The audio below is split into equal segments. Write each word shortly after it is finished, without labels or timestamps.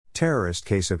terrorist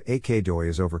case of AK Doi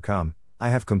is overcome, I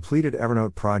have completed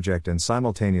Evernote project and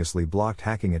simultaneously blocked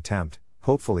hacking attempt,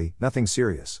 hopefully, nothing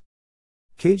serious.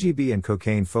 KGB and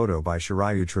cocaine photo by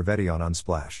Shirayu Trivedi on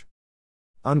Unsplash.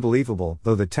 Unbelievable,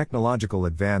 though the technological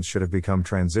advance should have become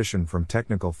transition from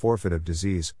technical forfeit of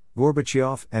disease,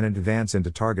 Gorbachev, and an advance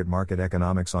into target market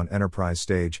economics on enterprise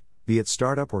stage, be it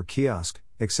startup or kiosk,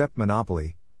 except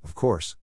monopoly, of course.